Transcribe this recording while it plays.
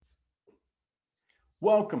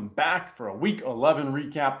Welcome back for a Week 11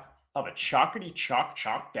 recap of a chalkety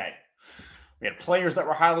chalk day. We had players that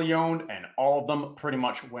were highly owned, and all of them pretty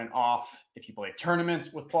much went off. If you played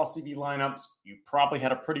tournaments with plus EV lineups, you probably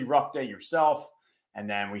had a pretty rough day yourself. And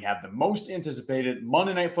then we have the most anticipated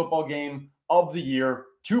Monday Night Football game of the year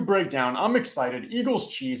to break down. I'm excited.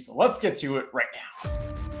 Eagles Chiefs. Let's get to it right now.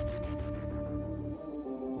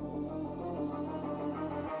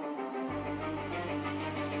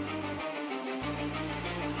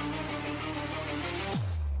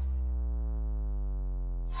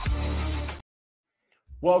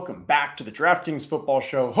 Welcome back to the DraftKings Football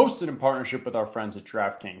Show, hosted in partnership with our friends at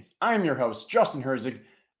DraftKings. I am your host, Justin Herzig,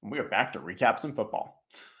 and we are back to recap some football.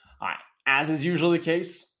 All right, as is usually the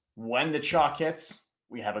case, when the chalk hits,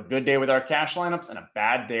 we have a good day with our cash lineups and a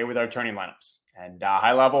bad day with our tourney lineups. And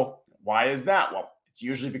high level, why is that? Well, it's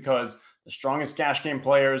usually because the strongest cash game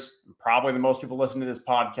players, probably the most people listening to this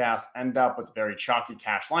podcast, end up with very chalky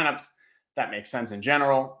cash lineups. That makes sense in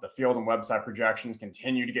general. The field and website projections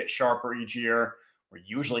continue to get sharper each year. We're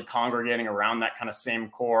usually congregating around that kind of same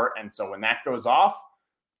core. And so when that goes off,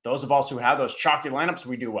 those of us who have those chalky lineups,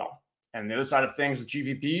 we do well. And the other side of things with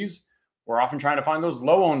GPPs, we're often trying to find those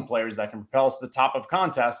low-owned players that can propel us to the top of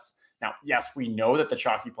contests. Now, yes, we know that the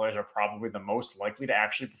chalky players are probably the most likely to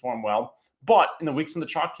actually perform well. But in the weeks when the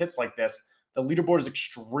chalk hits like this, the leaderboard is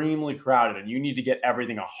extremely crowded, and you need to get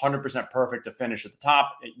everything 100% perfect to finish at the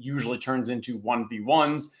top. It usually turns into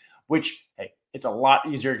 1v1s, which, hey, it's a lot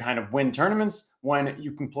easier to kind of win tournaments when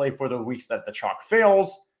you can play for the weeks that the chalk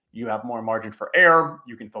fails. You have more margin for error.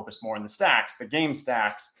 You can focus more on the stacks, the game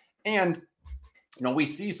stacks. And, we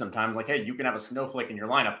see sometimes like, hey, you can have a snowflake in your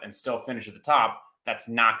lineup and still finish at the top. That's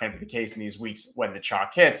not going to be the case in these weeks when the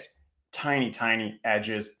chalk hits. Tiny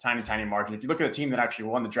edges, tiny margin. If you look at the team that actually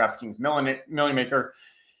won the DraftKings Million Maker,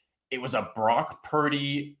 it was a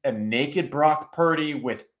naked Brock Purdy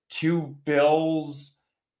with two Bills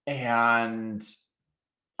and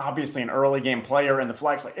obviously an early game player in the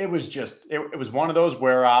flex. Like it was one of those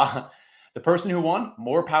where the person who won,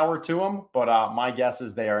 more power to them. But my guess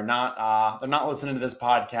is they're not listening to this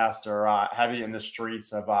podcast or heavy in the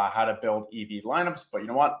streets of how to build EV lineups. But you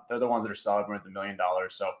know what? They're the ones that are celebrating the $1 million.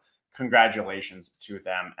 So congratulations to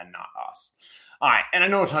them and not us. All right. And I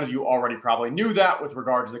know a ton of you already probably knew that with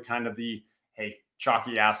regards to the kind of the, hey,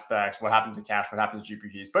 chalky aspects, what happens in cash, what happens in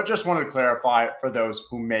GPPs, but just wanted to clarify for those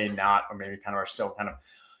who may not, or maybe kind of are still kind of,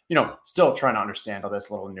 still trying to understand all this,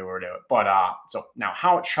 a little newer to it. But so now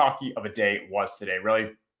how chalky of a day was today,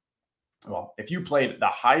 really? Well, if you played the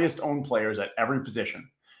highest owned players at every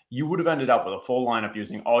position, you would have ended up with a full lineup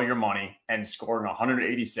using all your money and scoring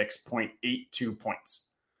 186.82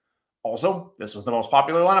 points. Also, this was the most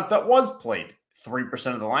popular lineup that was played.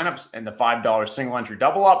 3% of the lineups in the $5 single entry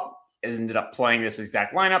double up ended up playing this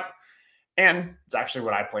exact lineup, and it's actually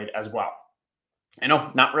what I played as well. I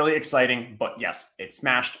know, not really exciting, but yes, it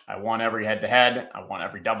smashed. I won every head-to-head. I won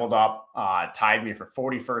every doubled up. Tied me for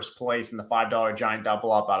 41st place in the $5 giant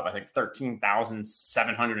double up out of, I think,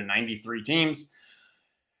 13,793 teams.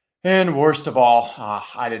 And worst of all,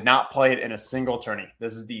 I did not play it in a single tourney.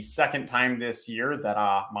 This is the second time this year that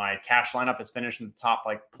my cash lineup has finished in the top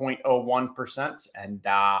 0.01%. And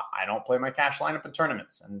I don't play my cash lineup in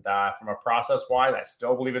tournaments. And from a process-wise, I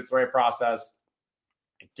still believe it's the right process.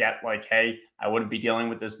 I get hey, I wouldn't be dealing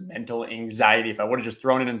with this mental anxiety if I would have just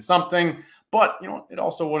thrown it in something. But, it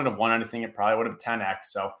also wouldn't have won anything. It probably would have 10x.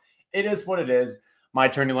 So it is what it is. My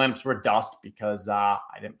tourney lineups were dust because I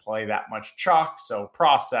didn't play that much chalk. So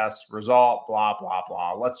process, result, blah, blah,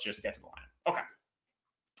 blah. Let's just get to the lineup. Okay.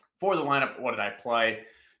 For the lineup, what did I play?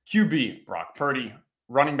 QB, Brock Purdy.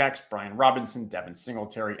 Running backs, Brian Robinson, Devin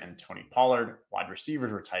Singletary, and Tony Pollard. Wide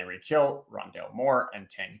receivers were Tyreek Hill, Rondale Moore, and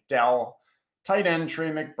Tank Dell. Tight end,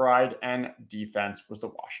 Trey McBride, and defense was the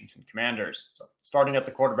Washington Commanders. So starting at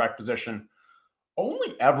the quarterback position,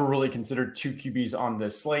 only ever really considered two QBs on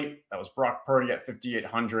this slate. That was Brock Purdy at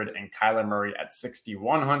 5,800 and Kyler Murray at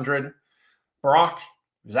 6,100. Brock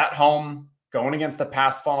was at home going against the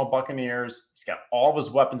pass funnel Buccaneers. He's got all of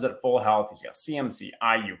his weapons at full health. He's got CMC,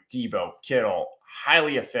 Ayuk, Debo, Kittle,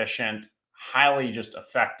 highly efficient, highly just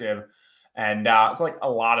effective. And it's a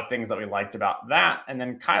lot of things that we liked about that. And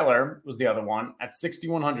then Kyler was the other one at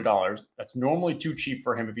 $6,100. That's normally too cheap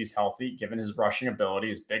for him if he's healthy, given his rushing ability,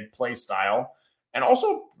 his big play style. And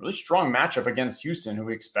also really strong matchup against Houston, who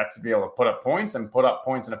we expect to be able to put up points and put up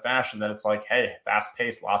points in a fashion that it's hey,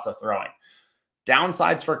 fast-paced, lots of throwing.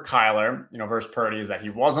 Downsides for Kyler, versus Purdy is that he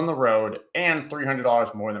was on the road and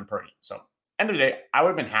 $300 more than Purdy. So end of the day, I would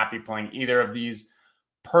have been happy playing either of these.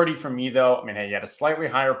 Purdy for me, though, I mean, hey, he had a slightly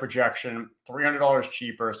higher projection, $300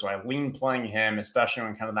 cheaper. So I lean playing him, especially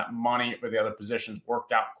when kind of that money with the other positions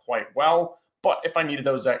worked out quite well. But if I needed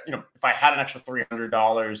those, if I had an extra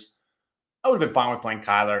 $300, I would have been fine with playing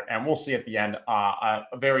Kyler. And we'll see at the end. A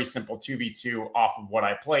very simple 2v2 off of what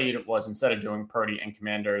I played was instead of doing Purdy and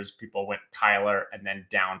Commanders, people went Kyler and then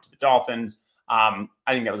down to the Dolphins. I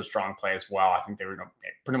think that was a strong play as well. I think they were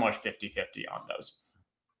pretty much 50-50 on those.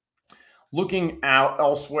 Looking out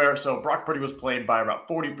elsewhere, so Brock Purdy was played by about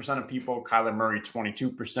 40% of people, Kyler Murray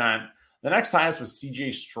 22%. The next highest was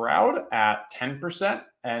CJ Stroud at 10%.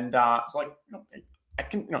 And it's like, I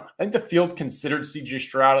think the field considered CJ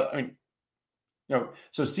Stroud. I mean,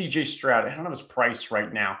 so CJ Stroud, I don't know his price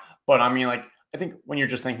right now, but I mean, like, I think when you're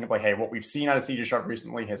just thinking of like, hey, what we've seen out of CJ Stroud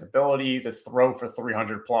recently, his ability to throw for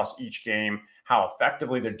 300 plus each game, how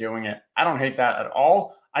effectively they're doing it, I don't hate that at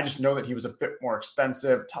all. I just know that he was a bit more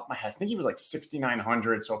expensive. Top of my head, I think he was like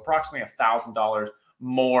 $6,900, so approximately $1,000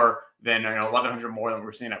 more than $1,100 more than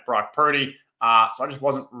we're seeing at Brock Purdy. So I just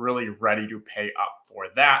wasn't really ready to pay up for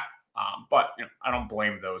that. But I don't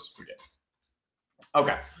blame those who did.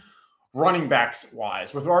 Okay. Running backs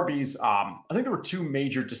wise, with RBs, I think there were two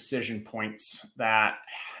major decision points that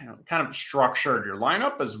kind of structured your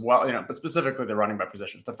lineup as well, but specifically the running back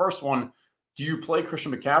positions. The first one, do you play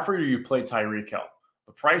Christian McCaffrey or do you play Tyreek Hill?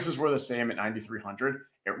 The prices were the same at 9,300.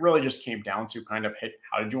 It really just came down to kind of, hey,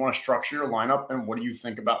 how did you want to structure your lineup and what do you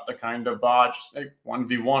think about the kind of just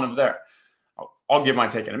 1v1 of there? I'll give my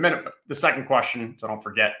take in a minute, but the second question, so don't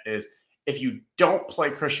forget, is if you don't play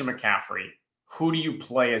Christian McCaffrey, who do you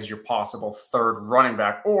play as your possible third running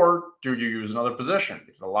back, or do you use another position?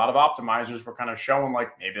 Because a lot of optimizers were kind of showing like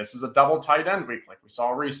maybe this is a double tight end week like we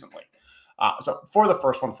saw recently. So for the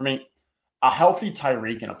first one for me, a healthy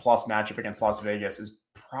Tyreek in a plus matchup against Las Vegas is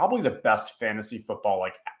probably the best fantasy football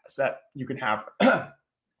like asset you can have. I'm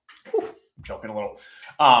joking a little.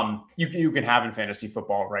 You can have in fantasy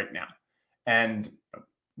football right now. And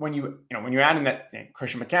when you add in that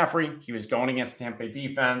Christian McCaffrey, he was going against Tampa Bay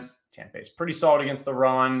defense. Tampa Bay is pretty solid against the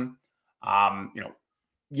run.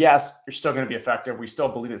 Yes, you're still going to be effective. We still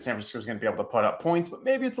believe that San Francisco is going to be able to put up points, but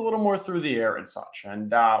maybe it's a little more through the air and such. And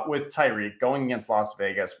with Tyreek going against Las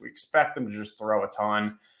Vegas, we expect them to just throw a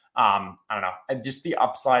ton. I don't know. And just the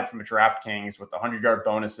upside from a DraftKings with the 100-yard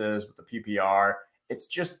bonuses, with the PPR, it's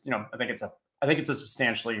just, I think it's a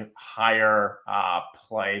substantially higher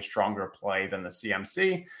play, stronger play than the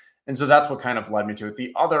CMC. And so that's what kind of led me to it.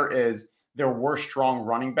 The other is there were strong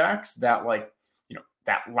running backs that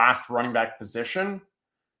that last running back position,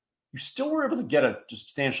 you still were able to get a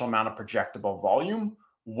substantial amount of projectable volume,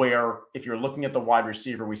 where if you're looking at the wide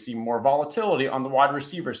receiver, we see more volatility on the wide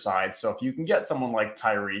receiver side. So if you can get someone like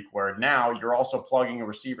Tyreek, where now you're also plugging a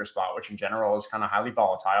receiver spot, which in general is kind of highly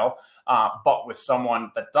volatile, but with someone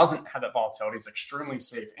that doesn't have that volatility, is extremely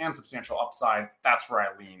safe and substantial upside, that's where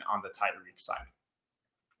I lean on the Tyreek side.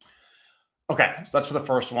 Okay, so that's for the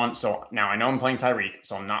first one. So now I know I'm playing Tyreek,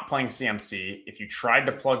 so I'm not playing CMC. If you tried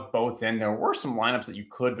to plug both in, there were some lineups that you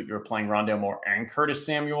could, but you were playing Rondale Moore and Curtis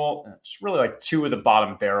Samuel. And it's really like two of the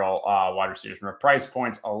bottom barrel wide receivers from a price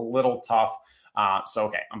points, a little tough.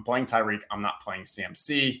 Okay, I'm playing Tyreek. I'm not playing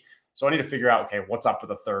CMC. So I need to figure out, okay, what's up with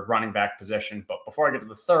the third running back position. But before I get to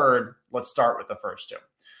the third, let's start with the first two.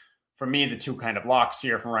 For me, the two kind of locks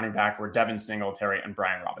here from running back were Devin Singletary and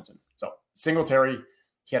Brian Robinson. So Singletary,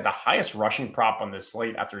 he had the highest rushing prop on this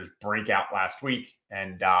slate after his breakout last week,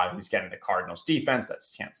 and he's getting the Cardinals defense that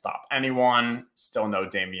can't stop anyone. Still no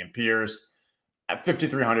Dameon Pierce. At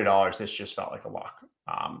 $5,300, this just felt like a lock.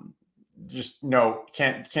 Can't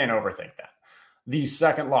overthink that. The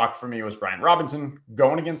second lock for me was Brian Robinson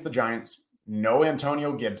going against the Giants. No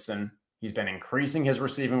Antonio Gibson. He's been increasing his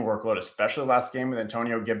receiving workload, especially last game with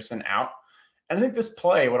Antonio Gibson out. And I think this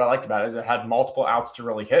play, what I liked about it is it had multiple outs to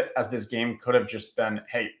really hit, as this game could have just been,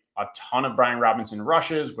 hey, a ton of Brian Robinson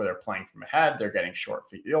rushes where they're playing from ahead, they're getting short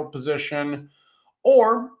field position,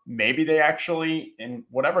 or maybe they actually, in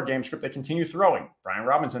whatever game script, they continue throwing. Brian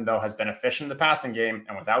Robinson, though, has been efficient in the passing game,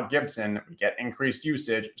 and without Gibson, we get increased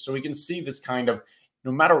usage. So we can see this kind of,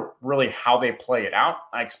 no matter really how they play it out,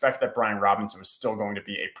 I expect that Brian Robinson is still going to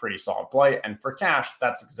be a pretty solid play. And for cash,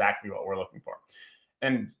 that's exactly what we're looking for.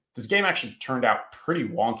 And this game actually turned out pretty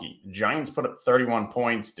wonky. The Giants put up 31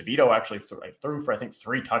 points. DeVito actually threw for, I think,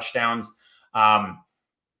 3 touchdowns.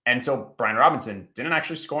 And so Brian Robinson didn't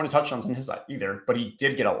actually score any touchdowns on his side either, but he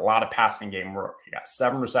did get a lot of passing game work. He got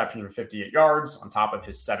 7 receptions for 58 yards on top of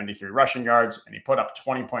his 73 rushing yards, and he put up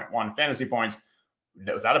 20.1 fantasy points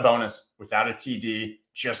without a bonus, without a TD,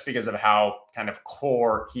 just because of how kind of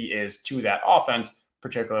core he is to that offense,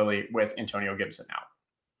 particularly with Antonio Gibson out.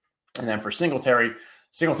 And then for Singletary,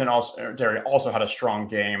 Singleton also had a strong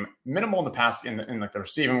game, minimal in the pass in like the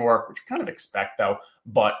receiving work, which you kind of expect though,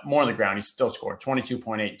 but more on the ground. He still scored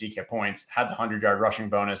 22.8 DK points, had the 100-yard rushing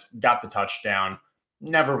bonus, got the touchdown,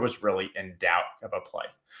 never was really in doubt of a play.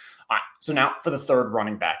 All right, so now for the third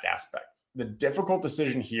running back aspect. The difficult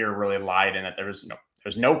decision here really lied in that there's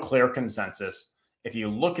no clear consensus. If you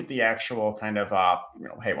look at the actual kind of,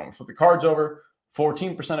 hey, when we flip the cards over,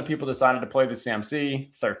 14% of people decided to play the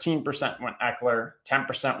CMC, 13% went Eckler,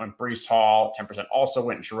 10% went Breece Hall, 10% also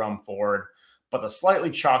went Jerome Ford. But the slightly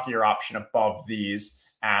chalkier option above these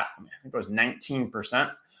at, I think it was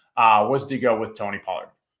 19%, was to go with Tony Pollard.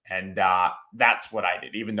 And that's what I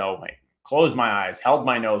did, even though I closed my eyes, held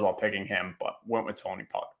my nose while picking him, but went with Tony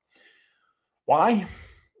Pollard. Why?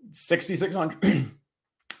 6,600.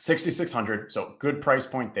 6,600, so good price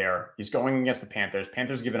point there. He's going against the Panthers.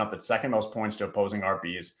 Panthers giving up the second most points to opposing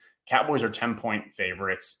RBs. Cowboys are 10-point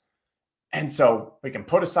favorites. And so we can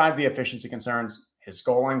put aside the efficiency concerns, his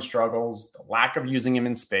goal line struggles, the lack of using him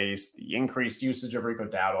in space, the increased usage of Rico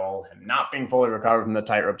Dowdle, him not being fully recovered from the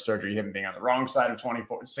tightrope surgery, him being on the wrong side of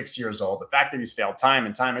 6 years old, the fact that he's failed time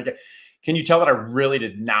and time again. Can you tell that I really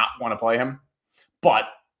did not want to play him? But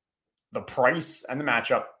the price and the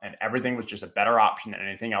matchup and everything was just a better option than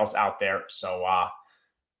anything else out there. So I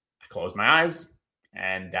closed my eyes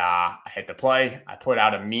and I hit the play. I put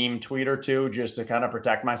out a meme tweet or two just to kind of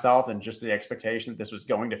protect myself and just the expectation that this was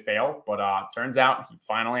going to fail. But turns out he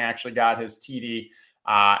finally actually got his TD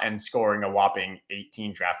and scoring a whopping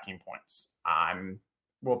 18 DraftKings points.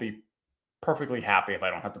 Will be perfectly happy if I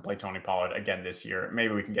don't have to play Tony Pollard again this year.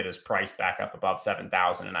 Maybe we can get his price back up above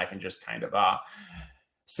 7,000 and I can just kind of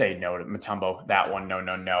say no to Mutombo, that one,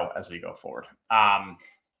 no, as we go forward.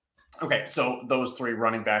 Okay, so those three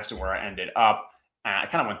running backs are where I ended up. I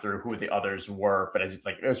kind of went through who the others were, but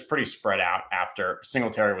it was pretty spread out after.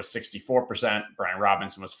 Singletary was 64%, Brian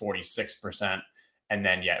Robinson was 46%, and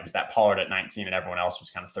then, it was that Pollard at 19, and everyone else was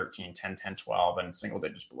kind of 13, 10, 10, 12, and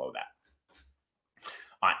Singletary just below that.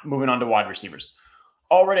 All right, moving on to wide receivers.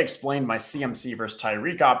 Already explained my CMC versus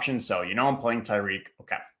Tyreek option, so I'm playing Tyreek.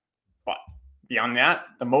 Okay, but beyond that,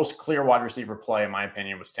 the most clear wide receiver play, in my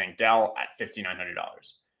opinion, was Tank Dell at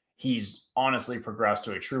 $5,900. He's honestly progressed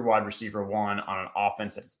to a true wide receiver one on an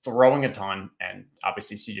offense that's throwing a ton, and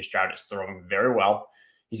obviously CJ Stroud is throwing very well.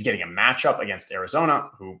 He's getting a matchup against Arizona,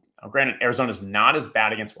 who, granted, Arizona is not as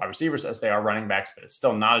bad against wide receivers as they are running backs, but it's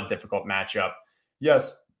still not a difficult matchup.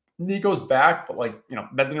 Yes, Nico's back, but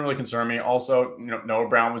that didn't really concern me. Also, Noah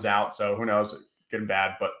Brown was out, so who knows, good and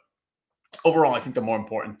bad, but overall, I think the more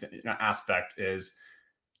important aspect is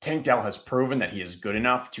Tank Dell has proven that he is good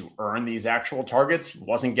enough to earn these actual targets. He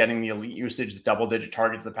wasn't getting the elite usage, the double-digit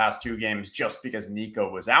targets the past two games just because Nico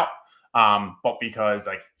was out, but because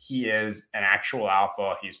he is an actual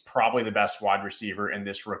alpha. He's probably the best wide receiver in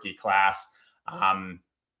this rookie class.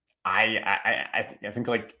 I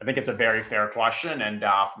think it's a very fair question, and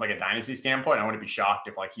from a dynasty standpoint, I wouldn't be shocked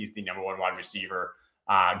if he's the number one wide receiver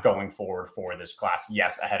going forward for this class.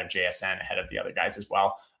 Yes, ahead of JSN, ahead of the other guys as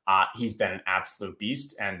well. He's been an absolute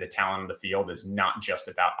beast, and the talent of the field is not just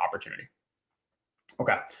about opportunity.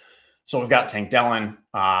 Okay, so we've got Tank Dell.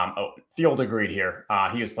 Field agreed here.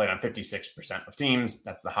 He was played on 56% of teams.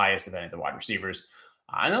 That's the highest of any of the wide receivers.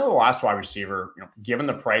 I know the last wide receiver, given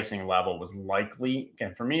the pricing level, was likely,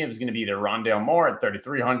 again, for me, it was going to be either Rondale Moore at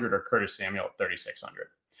 3,300 or Curtis Samuel at 3,600.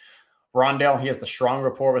 Rondale, he has the strong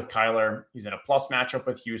rapport with Kyler. He's in a plus matchup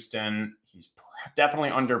with Houston. He's definitely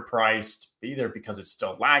underpriced, either because it's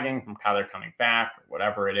still lagging from Kyler coming back or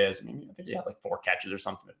whatever it is. I mean, I think he had 4 catches or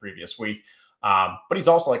something the previous week. But he's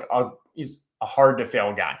also he's a hard to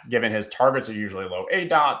fail guy, given his targets are usually low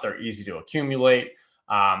ADOT. They're easy to accumulate.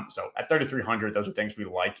 So at 3,300, those are things we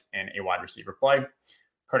like in a wide receiver play.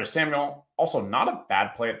 Curtis Samuel, also not a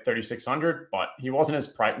bad play at 3,600, but he wasn't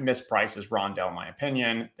as mispriced as Rondale, in my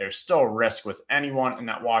opinion. There's still risk with anyone in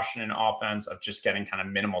that Washington offense of just getting kind of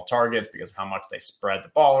minimal targets because of how much they spread the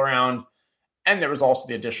ball around. And there was also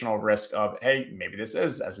the additional risk of, hey, maybe this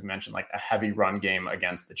is, as we mentioned, a heavy run game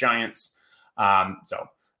against the Giants. So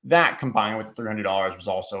that combined with the $300 was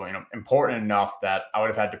also important enough that I would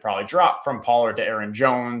have had to probably drop from Pollard to Aaron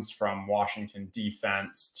Jones, from Washington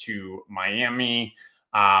defense to Miami.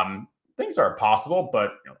 Things are possible,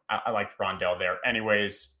 but I liked Rondale there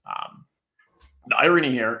anyways. The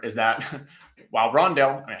irony here is that while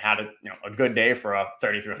Rondale had a good day for a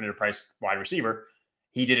 3,300 price wide receiver,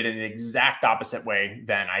 he did it in the exact opposite way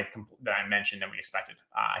than I mentioned than we expected.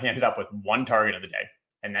 He ended up with one target of the day,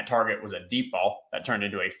 and that target was a deep ball that turned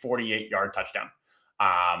into a 48-yard touchdown.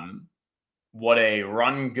 what a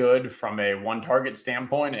run good from a one target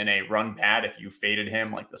standpoint and a run bad if you faded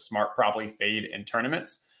him, like the smart probably fade in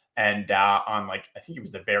tournaments. And on I think it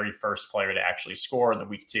was the very first player to actually score in the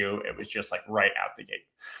week 2, it was just like right out the gate.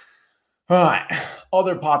 All right.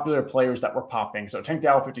 Other popular players that were popping. So Tank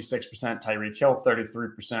Dell, 56%, Tyreek Hill,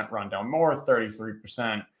 33%, Rondell Moore,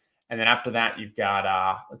 33%. And then after that, you've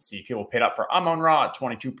got, people paid up for Amon-Ra at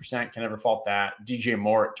 22%. Can never fault that. DJ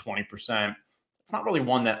Moore at 20%. It's not really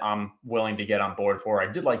one that I'm willing to get on board for. I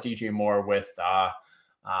did like DJ Moore with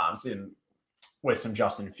some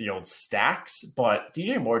Justin Fields stacks, but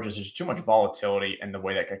DJ Moore just has too much volatility in the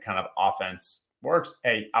way that kind of offense works.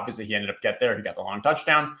 Hey, obviously he ended up get there. He got the long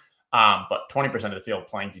touchdown, but 20% of the field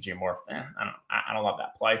playing DJ Moore, I don't love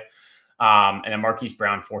that play. And then Marquise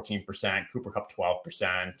Brown, 14%, Cooper Kupp,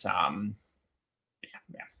 12%.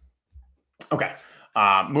 Okay.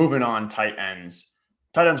 Moving on, tight ends.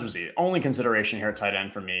 Tight ends was the only consideration here at tight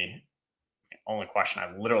end for me. The only question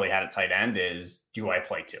I literally had at tight end is, do I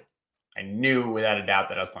play 2? I knew without a doubt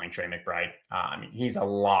that I was playing Trey McBride. He's a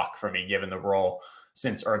lock for me given the role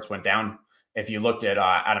since Ertz went down. If you looked at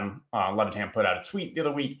Adam Levitan put out a tweet the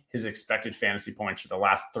other week, his expected fantasy points for the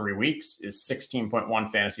last 3 weeks is 16.1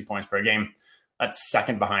 fantasy points per game. That's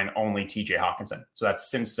second behind only TJ Hawkinson. So that's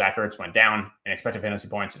since Zach Ertz went down in expected fantasy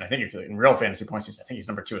points. And I think if you're in real fantasy points, I think he's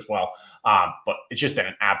number 2 as well. But it's just been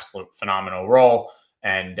an absolute phenomenal role.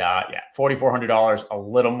 And $4,400, a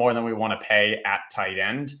little more than we want to pay at tight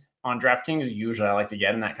end on DraftKings. Usually I like to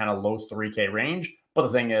get in that kind of low 3K range. But the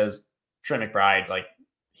thing is, Trey McBride,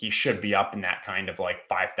 he should be up in that kind of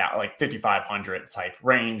 5,500 type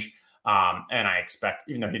range. And I expect,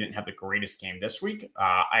 even though he didn't have the greatest game this week,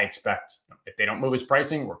 I expect if they don't move his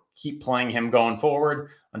pricing, we'll keep playing him going forward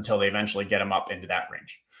until they eventually get him up into that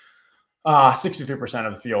range. 63%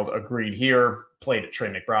 of the field agreed here, played at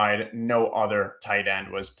Trey McBride. No other tight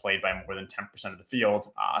end was played by more than 10% of the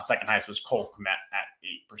field. Second highest was Cole Kmet at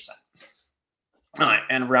 8%. All right,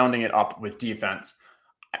 and rounding it up with defense,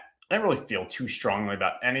 I didn't really feel too strongly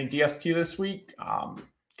about any DST this week.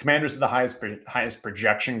 Commanders are the highest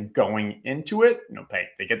projection going into it.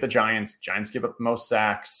 They get the Giants. Giants give up the most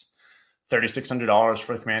sacks. $3,600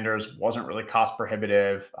 for the Commanders wasn't really cost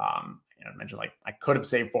prohibitive. I mentioned I could have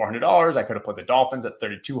saved $400. I could have put the Dolphins at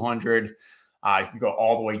 $3,200. You can go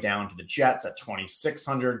all the way down to the Jets at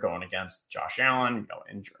 $2,600 going against Josh Allen.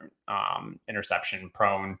 Interception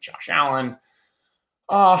prone Josh Allen.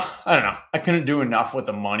 I don't know. I couldn't do enough with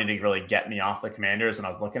the money to really get me off the Commanders when I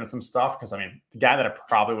was looking at some stuff. Because, the guy that I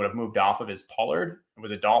probably would have moved off of is Pollard.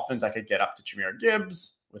 With the Dolphins, I could get up to Jahmyr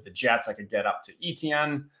Gibbs. With the Jets, I could get up to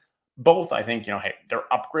Etienne. Both, I think, they're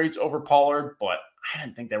upgrades over Pollard, but I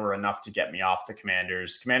didn't think they were enough to get me off the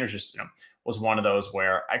Commanders. Commanders just, was one of those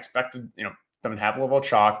where I expected, them to have a level of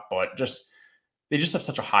chalk, but they just have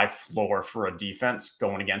such a high floor for a defense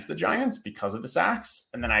going against the Giants because of the sacks.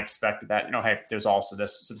 And then I expected that, there's also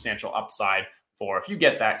this substantial upside for if you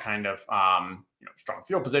get that kind of, strong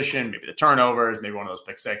field position, maybe the turnovers, maybe one of those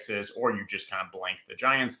pick sixes, or you just kind of blank the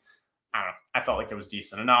Giants. I don't know. I felt like it was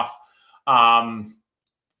decent enough.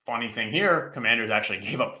 Funny thing here, Commanders actually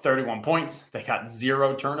gave up 31 points. They got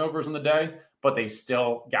 0 turnovers in the day, but they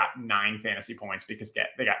still got 9 fantasy points because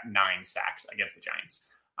they got 9 sacks against the Giants.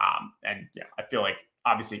 I feel like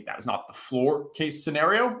obviously that was not the floor case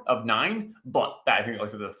scenario of 9, but that I think like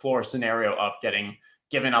the floor scenario of giving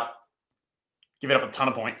up a ton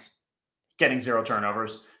of points, getting 0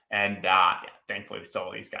 turnovers, and thankfully they still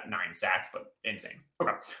at least got 9 sacks, but insane.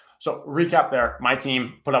 Okay, so recap there. My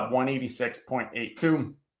team put up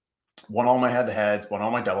 186.82, won all my head-to-heads, won all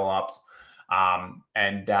my double-ups.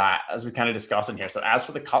 As we kind of discussed in here, so as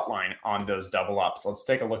for the cut line on those double ups, let's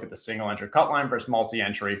take a look at the single entry cut line versus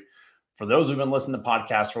multi-entry. For those who've been listening to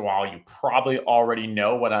podcasts for a while, you probably already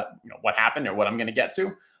know what happened or what I'm going to get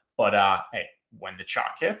to. But hey, when the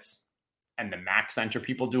chalk hits and the max entry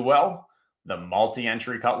people do well, the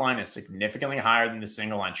multi-entry cut line is significantly higher than the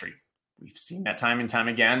single entry. We've seen that time and time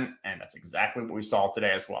again, and that's exactly what we saw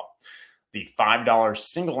today as well. The $5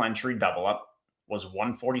 single entry double up was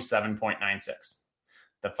 147.96.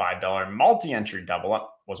 The $5 multi-entry double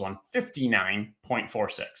up was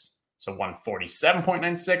 159.46. So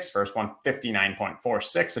 147.96 versus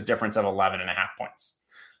 159.46, a difference of 11.5 points.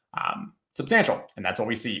 Substantial. And that's what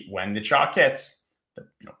we see when the chalk hits.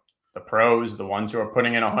 The pros, the ones who are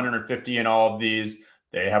putting in 150 in all of these,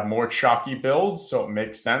 they have more chalky builds. So it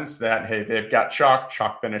makes sense that, hey, they've got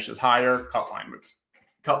chalk finishes higher, cut line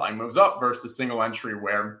moves up versus the single entry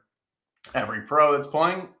where every pro that's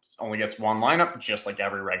playing only gets one lineup, just like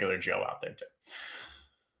every regular Joe out there too.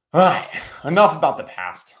 All right, enough about the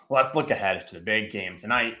past. Let's look ahead to the big game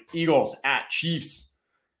tonight. Eagles at Chiefs.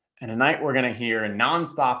 And tonight we're going to hear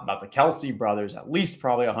nonstop about the Kelsey brothers, at least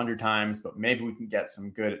probably 100 times, but maybe we can get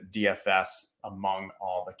some good DFS among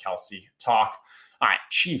all the Kelsey talk. All right,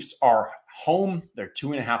 Chiefs are home. They're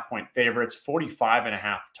 2.5-point favorites,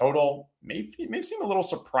 45.5 total. May seem a little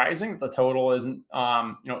surprising that the total isn't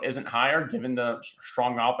higher given the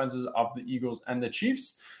strong offenses of the Eagles and the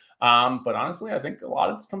Chiefs. But honestly, I think a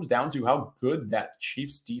lot of this comes down to how good that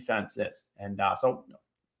Chiefs defense is. And so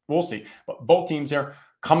we'll see. But both teams here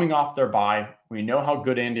coming off their bye. We know how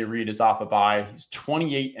good Andy Reid is off a bye. He's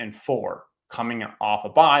 28-4 coming off a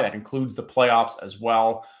bye. That includes the playoffs as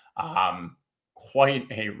well. Quite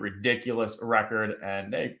a ridiculous record.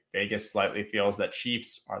 And Vegas slightly feels that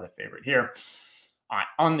Chiefs are the favorite here.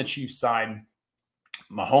 On the Chiefs side,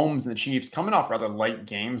 Mahomes and the Chiefs coming off rather light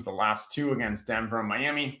games, the last two against Denver and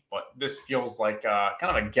Miami. But this feels like kind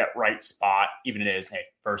of a get-right spot, even it is, hey,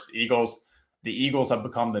 first the Eagles. The Eagles have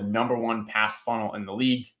become the number one pass funnel in the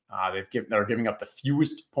league. They're giving up the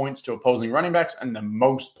fewest points to opposing running backs and the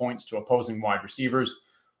most points to opposing wide receivers.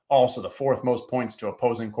 Also the fourth most points to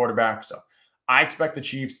opposing quarterbacks. So I expect the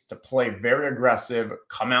Chiefs to play very aggressive,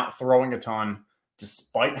 come out throwing a ton,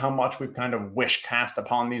 despite how much we've kind of wish cast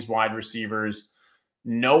upon these wide receivers.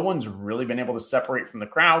 No one's really been able to separate from the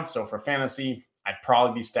crowd. So for fantasy, I'd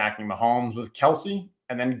probably be stacking Mahomes with Kelsey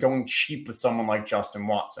and then going cheap with someone like Justin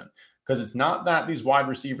Watson. Because it's not that these wide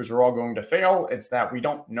receivers are all going to fail. It's that we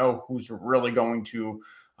don't know who's really going to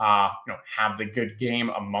have the good game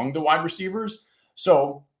among the wide receivers.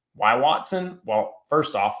 So why Watson? Well,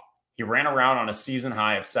 first off, he ran around on a season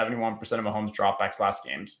high of 71% of Mahomes dropbacks last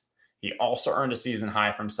games. He also earned a season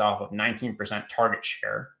high for himself of 19% target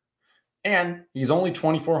share. And he's only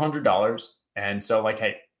 $2,400. And so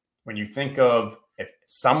hey, when you think of if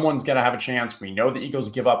someone's going to have a chance, we know the Eagles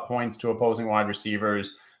give up points to opposing wide receivers.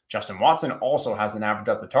 Justin Watson also has an average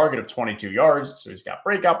at the target of 22 yards. So he's got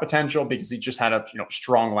breakout potential because he just had a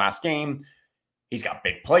strong last game. He's got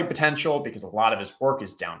big play potential because a lot of his work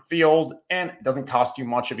is downfield, and it doesn't cost you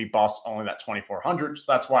much if he busts only that 2,400. So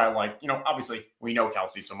that's why I like, obviously we know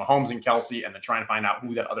Kelsey. So Mahomes and Kelsey, and then trying to find out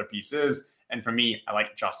who that other piece is. And for me, I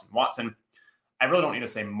like Justin Watson. I really don't need to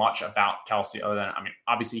say much about Kelsey other than,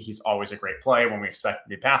 obviously he's always a great play when we expect to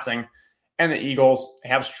be passing. And the Eagles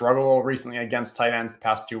have struggled recently against tight ends the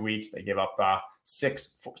past 2 weeks. They gave up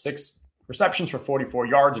six receptions for 44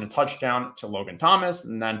 yards and a touchdown to Logan Thomas.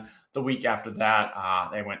 And then the week after that,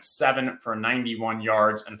 they went 7 for 91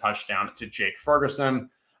 yards and a touchdown to Jake Ferguson.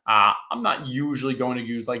 I'm not usually going to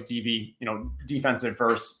use defensive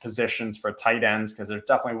verse positions for tight ends because there's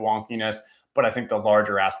definitely wonkiness. But I think the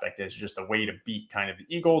larger aspect is just a way to beat kind of the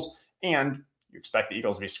Eagles. And you expect the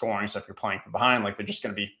Eagles to be scoring. So if you're playing from behind, they're just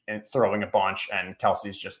going to be throwing a bunch, and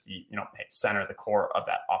Kelsey's just the, center, the core of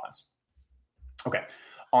that offense. Okay.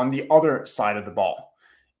 On the other side of the ball,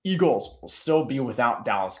 Eagles will still be without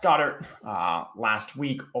Dallas Goedert. Last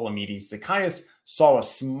week, Olamide Zaccheaus saw a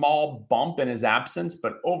small bump in his absence,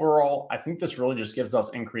 but overall, I think this really just gives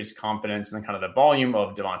us increased confidence in kind of the volume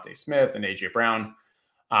of Devontae Smith and AJ Brown,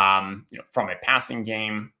 from a passing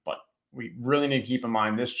game. But we really need to keep in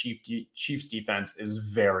mind this Chiefs defense is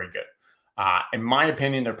very good. In my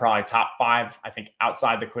opinion, they're probably top 5. I think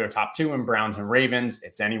outside the clear top 2 in Browns and Ravens,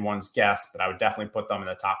 it's anyone's guess, but I would definitely put them in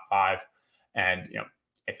the top 5. And,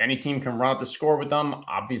 if any team can run up the score with them,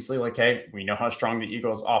 obviously, hey, we know how strong the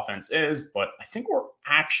Eagles offense is, but I think we're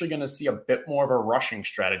actually going to see a bit more of a rushing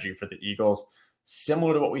strategy for the Eagles,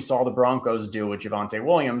 similar to what we saw the Broncos do with Javonte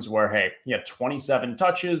Williams, where, hey, he had 27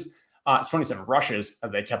 rushes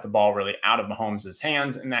as they kept the ball really out of Mahomes'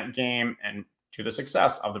 hands in that game, and to the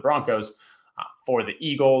success of the Broncos. For the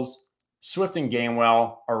Eagles, Swift and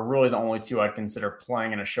Gainwell are really the only two I'd consider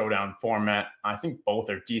playing in a showdown format. I think both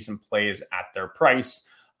are decent plays at their price.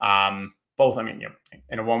 Both,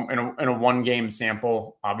 in a one game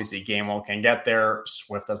sample, obviously Gainwell can get there.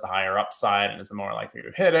 Swift has the higher upside and is the more likely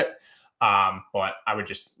to hit it. But I would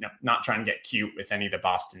just not try and get cute with any of the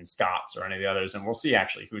Boston Scotts or any of the others. And we'll see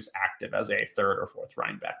actually who's active as a third or fourth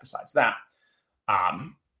running back besides that.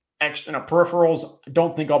 Peripherals, I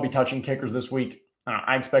don't think I'll be touching kickers this week.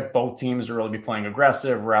 I expect both teams to really be playing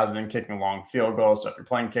aggressive rather than kicking long field goals. So if you're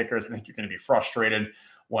playing kickers, I think you're going to be frustrated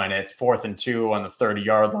when it's 4th and 2 on the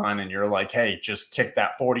 30-yard line and you're like, hey, just kick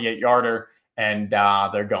that 48-yarder, and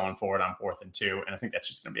they're going for it on 4th and 2. And I think that's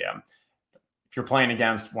just going to be if you're playing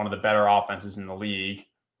against one of the better offenses in the league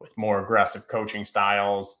with more aggressive coaching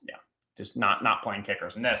styles, just not playing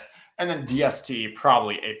kickers in this. And then DST,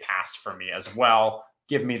 probably a pass for me as well.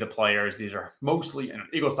 Give me the players. These are mostly an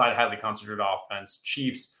Eagle side, highly concentrated offense.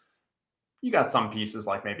 Chiefs, you got some pieces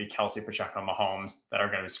like maybe Kelsey, Pacheco, Mahomes that are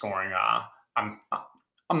going to be scoring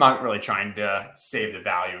I'm not really trying to save the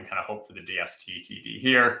value and kind of hope for the DST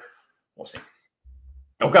here. We'll see.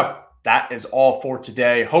 Okay, that is all for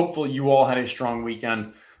today. Hopefully you all had a strong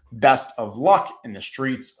weekend. Best of luck in the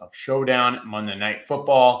streets of Showdown Monday Night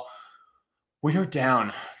Football. We are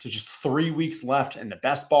down to just 3 weeks left in the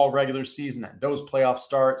best ball regular season and those playoffs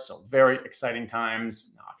start. So very exciting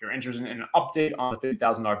times. Now, if you're interested in an update on the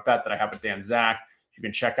 $50,000 bet that I have with Dan Zach, you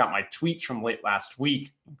can check out my tweets from late last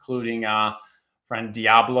week, including friend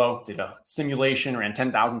Diablo did a simulation, ran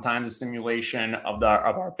 10,000 times a simulation of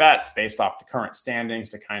our bet based off the current standings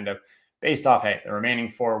to kind of based off, hey, the remaining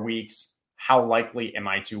 4 weeks, how likely am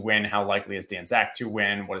I to win? How likely is Dan Zach to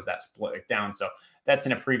win? What does that split down? So that's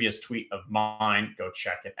in a previous tweet of mine. Go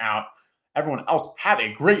check it out. Everyone else, have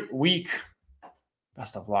a great week.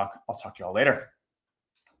 Best of luck. I'll talk to y'all later.